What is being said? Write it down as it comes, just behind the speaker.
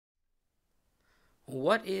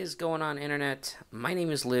What is going on, internet? My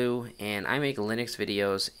name is Lou and I make Linux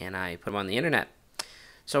videos and I put them on the internet.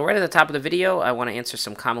 So right at the top of the video, I want to answer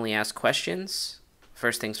some commonly asked questions.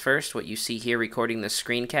 First things first, what you see here recording the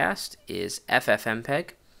screencast is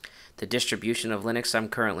FFmpeg. The distribution of Linux I'm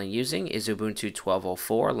currently using is Ubuntu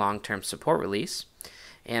 12.04 long-term support release.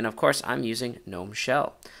 And of course, I'm using GNOME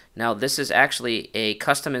Shell. Now, this is actually a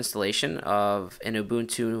custom installation of an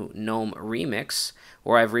Ubuntu GNOME Remix,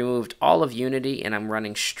 where I've removed all of Unity and I'm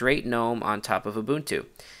running straight GNOME on top of Ubuntu.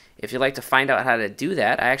 If you'd like to find out how to do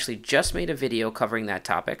that, I actually just made a video covering that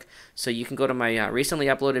topic, so you can go to my recently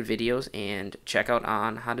uploaded videos and check out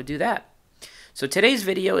on how to do that. So today's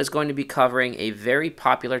video is going to be covering a very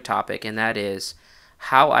popular topic, and that is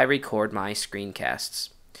how I record my screencasts.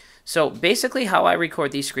 So basically how I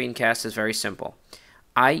record these screencasts is very simple.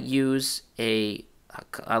 I use a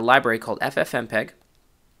library called FFmpeg.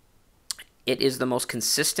 It is the most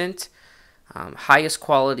consistent, highest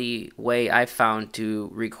quality way I've found to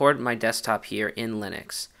record my desktop here in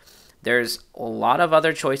Linux. There's a lot of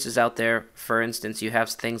other choices out there. For instance, you have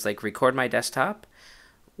things like Record My Desktop,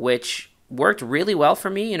 which worked really well for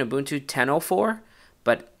me in Ubuntu 10.04,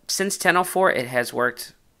 but since 10.04 it has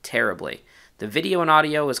worked terribly. The video and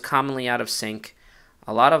audio is commonly out of sync.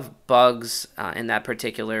 A lot of bugs in that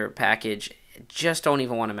particular package. Just don't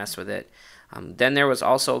even want to mess with it. Then there was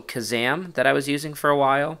also Kazam that I was using for a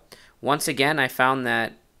while. Once again, I found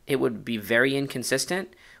that it would be very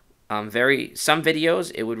inconsistent. Some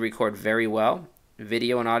videos it would record very well.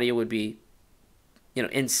 Video and audio would be,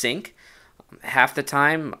 in sync. Half the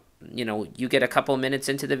time, you get a couple minutes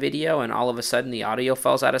into the video and all of a sudden the audio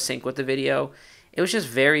falls out of sync with the video. It was just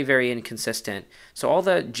very, very inconsistent. So all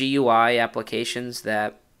the GUI applications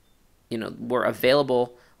that were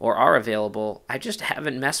available or are available, I just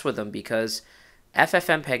haven't messed with them because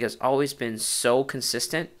FFmpeg has always been so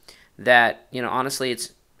consistent that honestly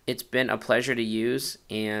it's been a pleasure to use.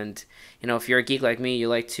 And if you're a geek like me, you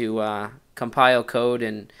like to compile code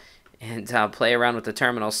and play around with the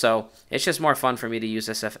terminal. So it's just more fun for me to use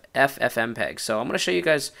this FFmpeg. So I'm going to show you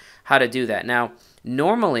guys how to do that. Now,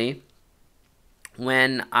 normally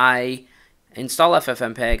when I install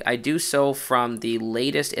FFmpeg, I do so from the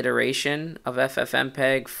latest iteration of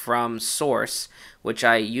FFmpeg from source, which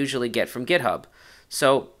I usually get from GitHub.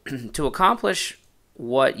 So to accomplish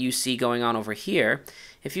what you see going on over here,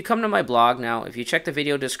 if you come to my blog, now if you check the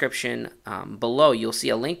video description below, you'll see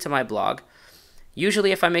a link to my blog.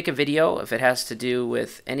 Usually if I make a video, if it has to do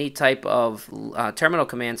with any type of terminal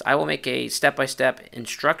commands, I will make a step-by-step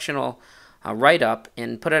instructional write-up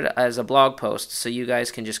and put it as a blog post so you guys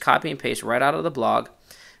can just copy and paste right out of the blog.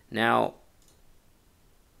 Now,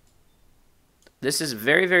 this is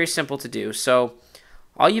very, very simple to do. So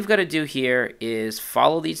all you've got to do here is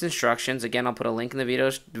follow these instructions. Again, I'll put a link in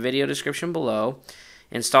the video description below.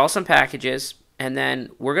 Install some packages, and then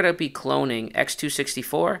we're going to be cloning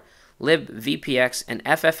x264, libvpx, and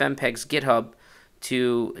FFmpeg's GitHub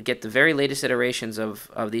to get the very latest iterations of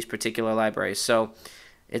these particular libraries. So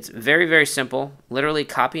it's very, very simple. Literally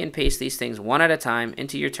copy and paste these things one at a time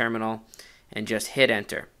into your terminal and just hit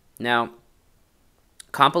enter. Now,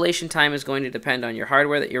 compilation time is going to depend on your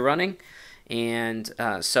hardware that you're running. And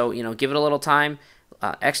so, give it a little time.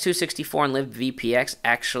 X264 and libvpx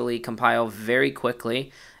actually compile very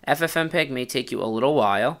quickly. FFmpeg may take you a little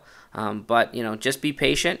while, but, just be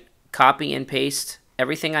patient. Copy and paste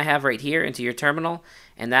everything I have right here into your terminal,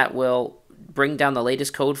 and that will bring down the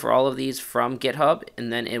latest code for all of these from GitHub,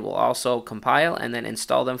 and then it will also compile and then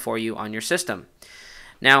install them for you on your system.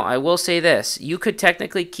 Now, I will say this: you could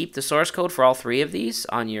technically keep the source code for all three of these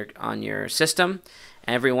on your system.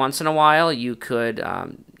 Every once in a while, you could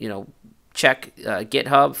check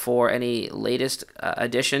GitHub for any latest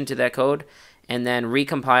addition to that code, and then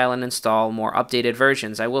recompile and install more updated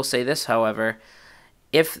versions. I will say this, however: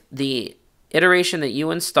 if the iteration that you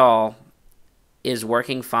install is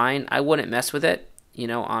working fine, I wouldn't mess with it.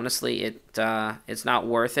 Honestly, it's not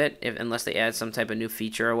worth it unless they add some type of new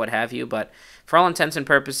feature or what have you. But for all intents and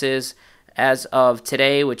purposes, as of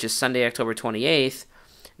today, which is Sunday, October 28th,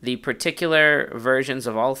 the particular versions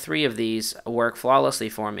of all three of these work flawlessly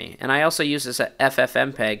for me. And I also use this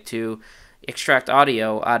FFmpeg to extract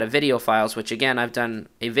audio out of video files, which again, I've done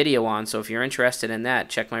a video on. So if you're interested in that,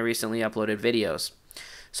 check my recently uploaded videos.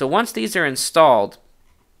 So once these are installed,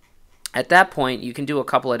 at that point, you can do a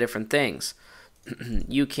couple of different things.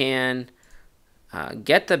 You can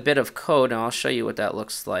get the bit of code, and I'll show you what that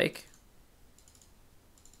looks like.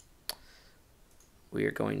 We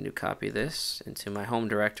are going to copy this into my home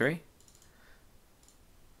directory.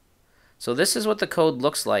 So this is what the code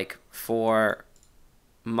looks like for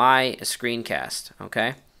my screencast,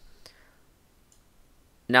 okay?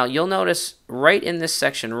 Now you'll notice right in this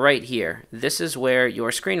section right here, this is where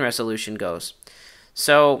your screen resolution goes.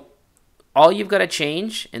 So all you've got to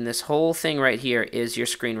change in this whole thing right here is your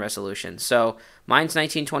screen resolution. So mine's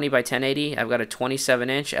 1920 by 1080. I've got a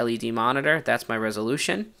 27-inch LED monitor. That's my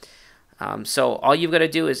resolution. So all you've got to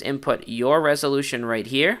do is input your resolution right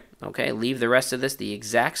here. Okay, leave the rest of this the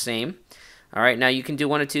exact same. All right, now you can do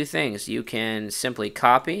one of two things. You can simply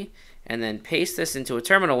copy and then paste this into a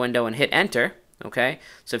terminal window and hit enter. Okay,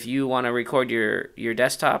 so if you want to record your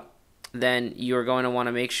desktop, then you're going to want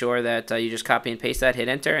to make sure that you just copy and paste that, hit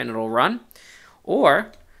enter, and it'll run.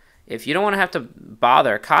 Or if you don't want to have to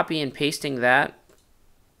bother copy and pasting that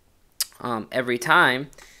every time,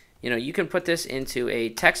 you can put this into a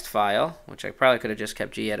text file, which I probably could have just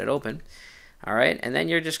kept gedit open. All right, and then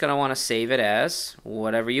you're just going to want to save it as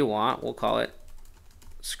whatever you want. We'll call it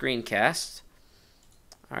Screencast.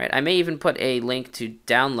 All right, I may even put a link to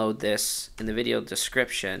download this in the video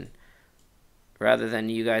description, rather than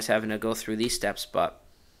you guys having to go through these steps, but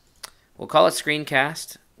we'll call it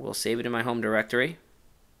Screencast. We'll save it in my home directory.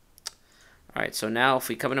 All right, so now if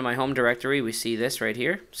we come into my home directory, we see this right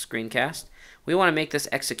here, Screencast. We want to make this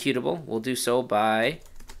executable. We'll do so by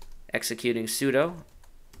executing sudo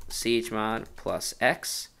chmod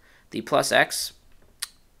 +x. The +x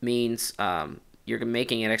means you're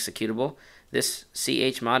making it executable. This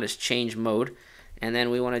chmod is change mode, and then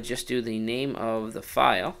we want to just do the name of the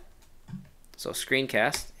file. So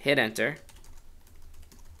Screencast, hit enter,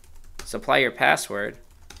 supply your password,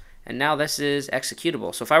 and now this is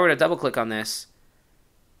executable. So if I were to double click on this,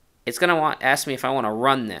 it's going to ask me if I want to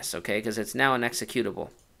run this, okay, because it's now an executable.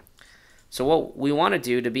 So what we want to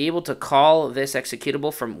do to be able to call this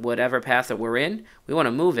executable from whatever path that we're in, we want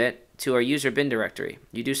to move it to our user bin directory.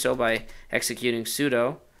 You do so by executing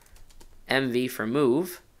sudo mv for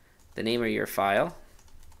move, the name of your file,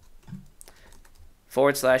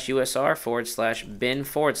 /usr/bin/,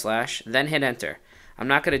 then hit enter. I'm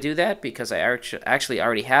not going to do that because I actually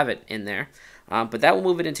already have it in there, but that will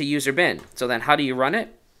move it into user bin. So then how do you run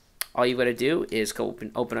it? All you've got to do is go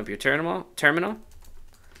open up your terminal,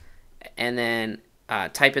 and then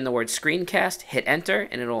type in the word Screencast, hit enter,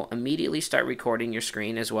 and it'll immediately start recording your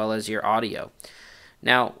screen as well as your audio.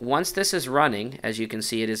 Now, once this is running, as you can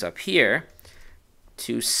see it is up here,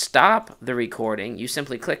 to stop the recording, you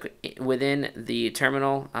simply click within the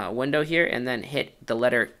terminal window here and then hit the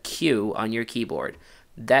letter Q on your keyboard.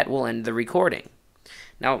 That will end the recording.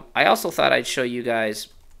 Now, I also thought I'd show you guys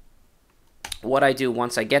what I do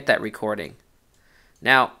once I get that recording.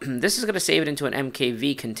 Now, this is going to save it into an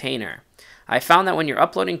MKV container. I found that when you're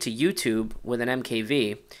uploading to YouTube with an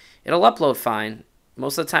MKV, it'll upload fine.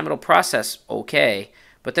 Most of the time it'll process okay,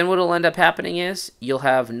 but then what will end up happening is you'll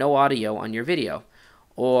have no audio on your video,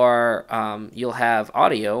 or you'll have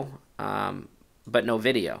audio but no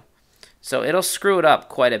video. So it'll screw it up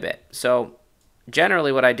quite a bit. So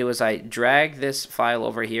generally what I do is I drag this file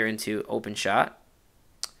over here into OpenShot,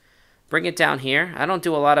 bring it down here. I don't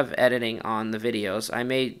do a lot of editing on the videos. I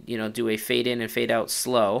may do a fade in and fade out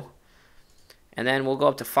slow, and then we'll go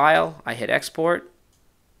up to File, I hit Export.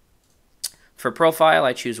 For profile,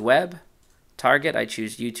 I choose Web. Target, I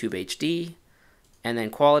choose YouTube HD. And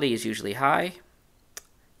then quality is usually high.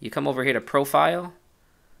 You come over here to Profile.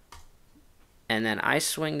 And then I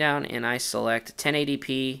swing down and I select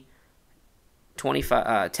 1080p,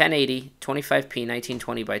 1080, 25p,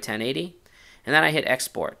 1920 by 1080. And then I hit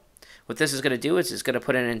Export. What this is going to do is it's going to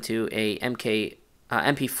put it into a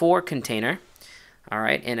MP4 container, all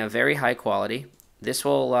right, in a very high quality. This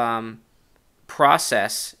will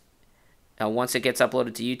process once it gets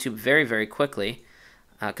uploaded to YouTube very, very quickly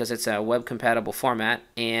because it's a web compatible format,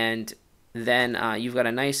 and then you've got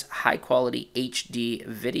a nice high quality HD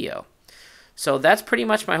video. So that's pretty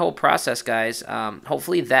much my whole process, guys.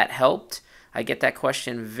 Hopefully that helped. I get that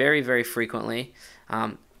question very, very frequently.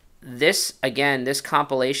 This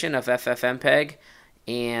compilation of FFmpeg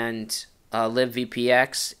and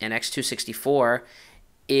libvpx and x264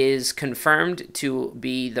 is confirmed to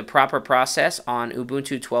be the proper process on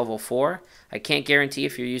Ubuntu 12.04. I can't guarantee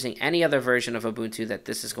if you're using any other version of Ubuntu that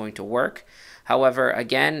this is going to work. However,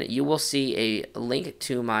 again, you will see a link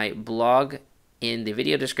to my blog in the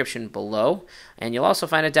video description below, and you'll also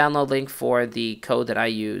find a download link for the code that I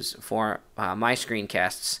use for my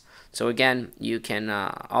screencasts. So again, you can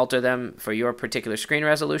alter them for your particular screen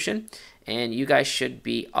resolution, and you guys should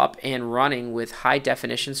be up and running with high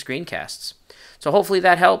definition screencasts. So hopefully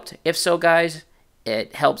that helped. If so, guys,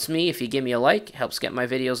 it helps me if you give me a like. It helps get my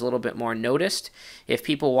videos a little bit more noticed. If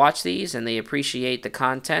people watch these and they appreciate the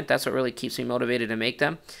content, that's what really keeps me motivated to make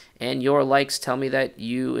them. And your likes tell me that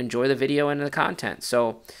you enjoy the video and the content.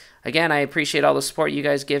 So Again, I appreciate all the support you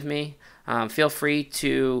guys give me. Feel free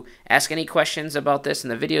to ask any questions about this in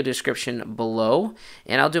the video description below,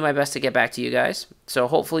 and I'll do my best to get back to you guys. So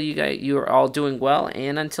hopefully you are all doing well,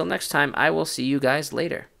 and until next time, I will see you guys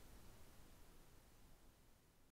later.